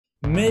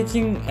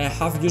Making a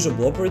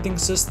half-usable operating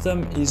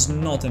system is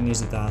not an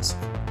easy task.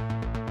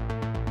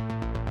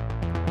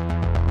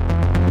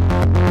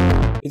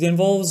 It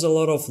involves a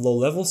lot of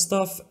low-level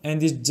stuff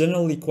and is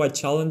generally quite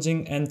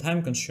challenging and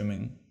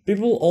time-consuming.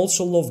 People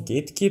also love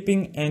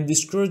gatekeeping and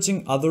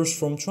discouraging others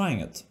from trying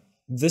it.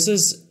 This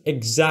is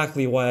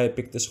exactly why I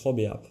picked this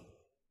hobby up.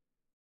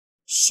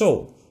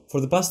 So,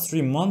 for the past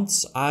 3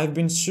 months, I've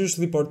been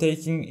seriously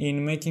partaking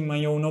in making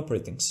my own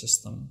operating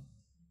system.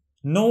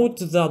 Note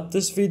that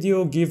this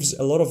video gives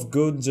a lot of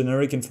good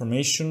generic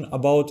information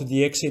about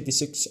the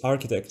x86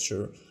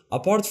 architecture,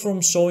 apart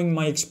from showing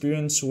my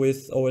experience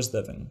with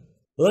OSDeving.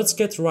 Let's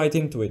get right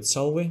into it,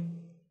 shall we?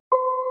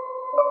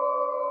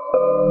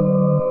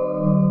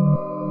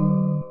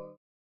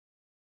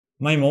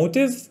 My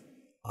motive?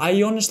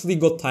 I honestly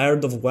got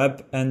tired of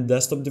web and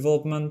desktop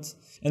development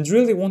and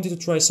really wanted to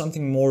try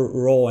something more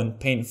raw and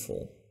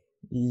painful.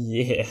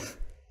 Yeah.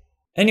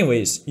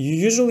 Anyways, you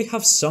usually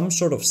have some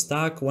sort of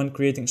stack when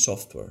creating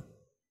software.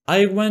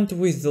 I went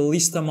with the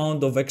least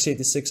amount of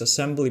x86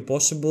 assembly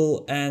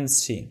possible and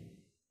C.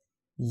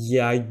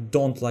 Yeah, I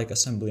don't like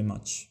assembly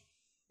much.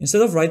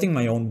 Instead of writing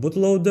my own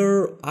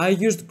bootloader, I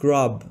used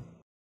grub.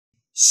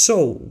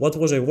 So, what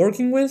was I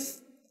working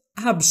with?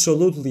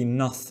 Absolutely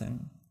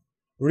nothing.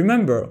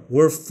 Remember,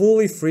 we're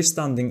fully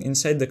freestanding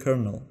inside the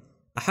kernel.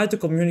 I had to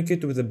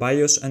communicate with the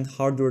BIOS and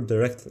hardware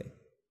directly.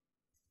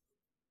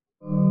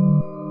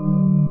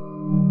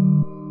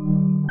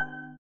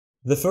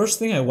 The first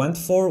thing I went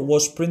for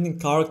was printing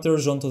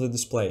characters onto the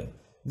display.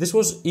 This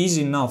was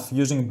easy enough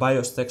using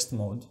BIOS text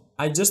mode.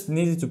 I just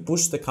needed to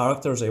push the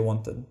characters I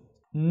wanted.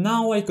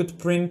 Now I could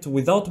print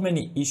without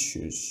many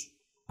issues.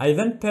 I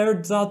then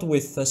paired that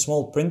with a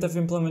small printf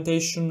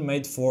implementation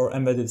made for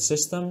embedded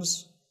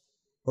systems,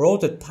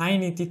 wrote a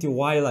tiny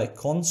TTY-like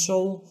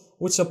console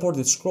which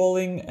supported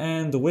scrolling,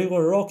 and we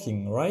were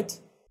rocking, right?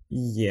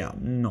 Yeah,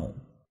 no.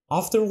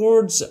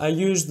 Afterwards, I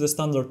used the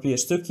standard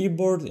PS2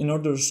 keyboard in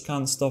order to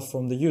scan stuff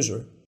from the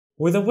user,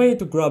 with a way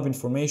to grab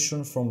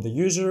information from the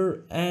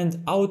user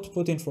and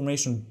output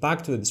information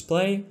back to the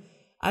display.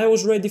 I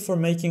was ready for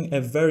making a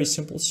very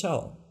simple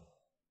shell.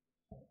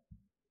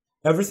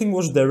 Everything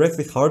was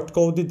directly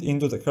hard-coded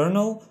into the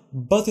kernel,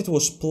 but it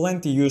was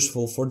plenty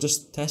useful for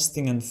just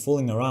testing and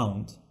fooling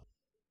around.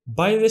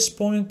 By this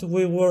point,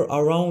 we were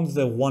around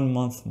the 1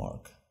 month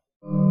mark.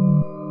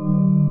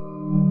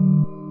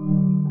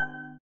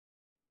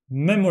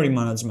 Memory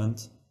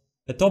management,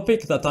 a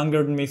topic that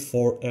angered me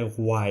for a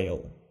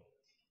while.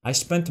 I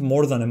spent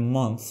more than a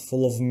month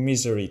full of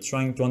misery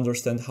trying to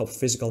understand how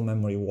physical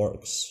memory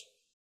works.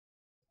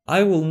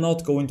 I will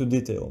not go into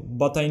detail,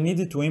 but I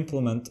needed to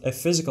implement a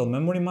physical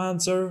memory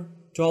manager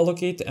to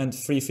allocate and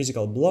free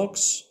physical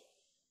blocks,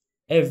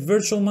 a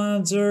virtual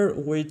manager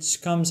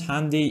which comes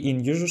handy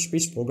in user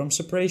space program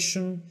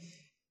separation,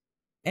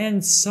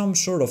 and some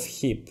sort of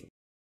heap.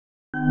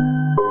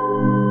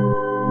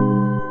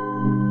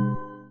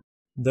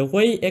 The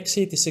way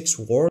x86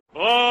 works.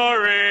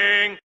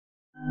 Boring!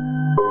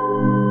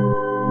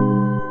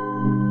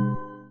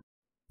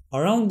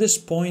 Around this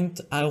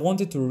point, I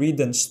wanted to read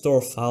and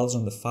store files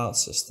on the file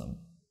system.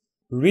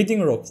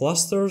 Reading raw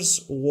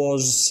clusters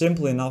was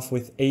simple enough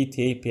with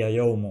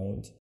AT-APIO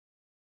mode.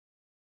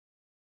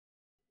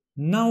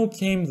 Now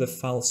came the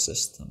file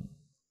system.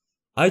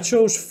 I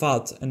chose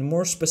FAT, and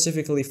more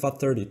specifically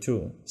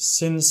FAT32,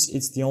 since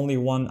it's the only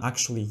one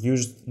actually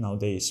used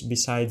nowadays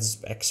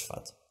besides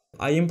exFAT.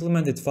 I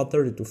implemented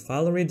FAT32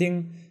 file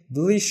reading,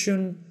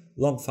 deletion,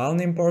 long file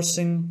name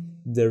parsing,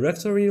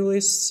 directory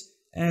lists,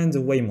 and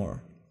way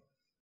more.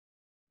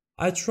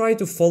 I tried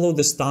to follow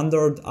the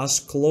standard as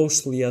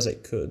closely as I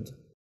could.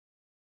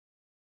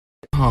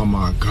 Oh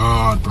my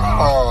god, bro.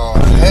 Oh,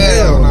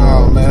 hell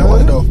no, man.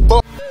 What the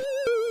fuck?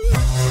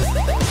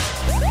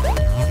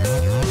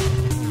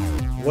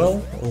 Well,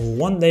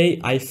 one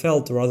day I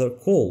felt rather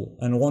cool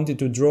and wanted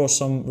to draw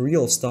some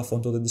real stuff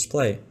onto the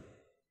display.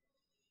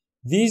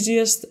 The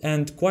easiest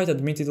and quite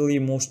admittedly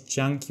most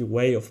janky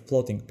way of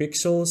plotting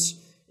pixels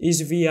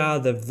is via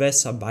the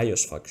VESA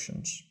BIOS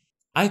functions.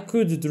 I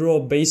could draw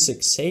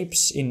basic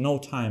shapes in no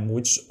time,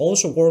 which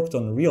also worked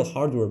on real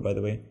hardware, by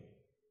the way.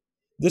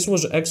 This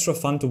was extra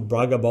fun to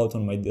brag about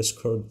on my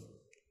Discord.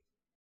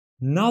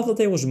 Now that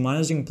I was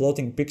managing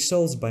plotting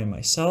pixels by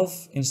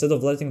myself, instead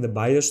of letting the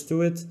BIOS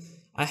do it,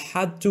 I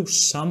had to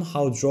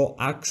somehow draw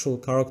actual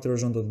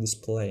characters onto the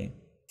display.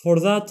 For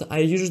that, I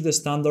used a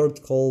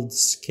standard called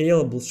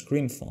Scalable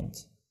Screen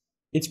Font.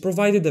 It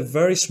provided a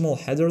very small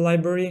header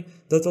library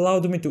that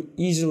allowed me to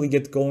easily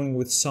get going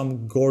with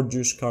some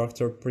gorgeous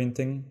character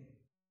printing.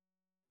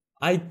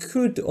 I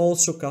could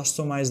also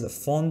customize the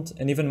font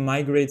and even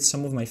migrate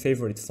some of my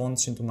favorite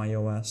fonts into my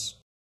OS.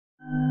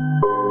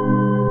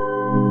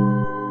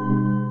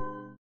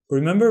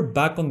 Remember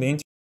back on the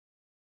internet?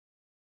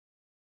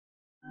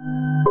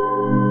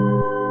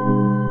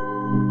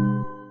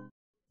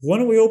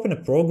 When we open a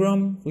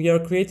program, we are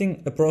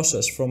creating a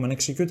process from an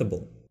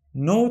executable.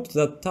 Note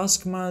that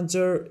Task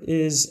Manager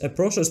is a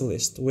process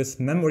list with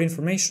memory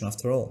information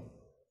after all.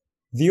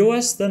 The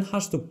OS then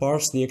has to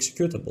parse the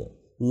executable,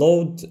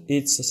 load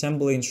its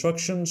assembly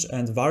instructions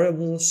and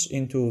variables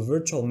into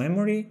virtual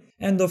memory,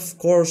 and of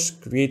course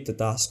create the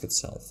task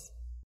itself.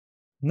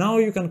 Now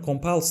you can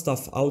compile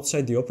stuff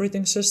outside the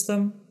operating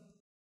system,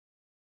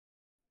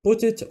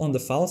 put it on the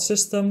file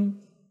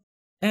system,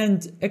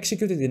 and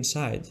execute it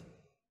inside.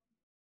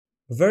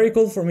 Very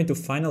cool for me to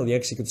finally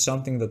execute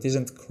something that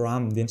isn't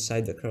crammed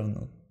inside the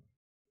kernel.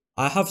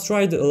 I have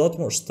tried a lot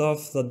more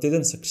stuff that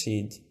didn't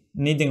succeed,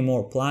 needing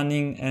more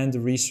planning and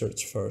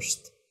research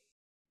first.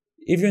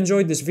 If you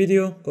enjoyed this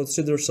video,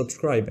 consider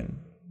subscribing.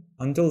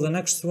 Until the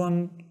next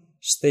one,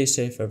 stay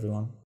safe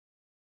everyone.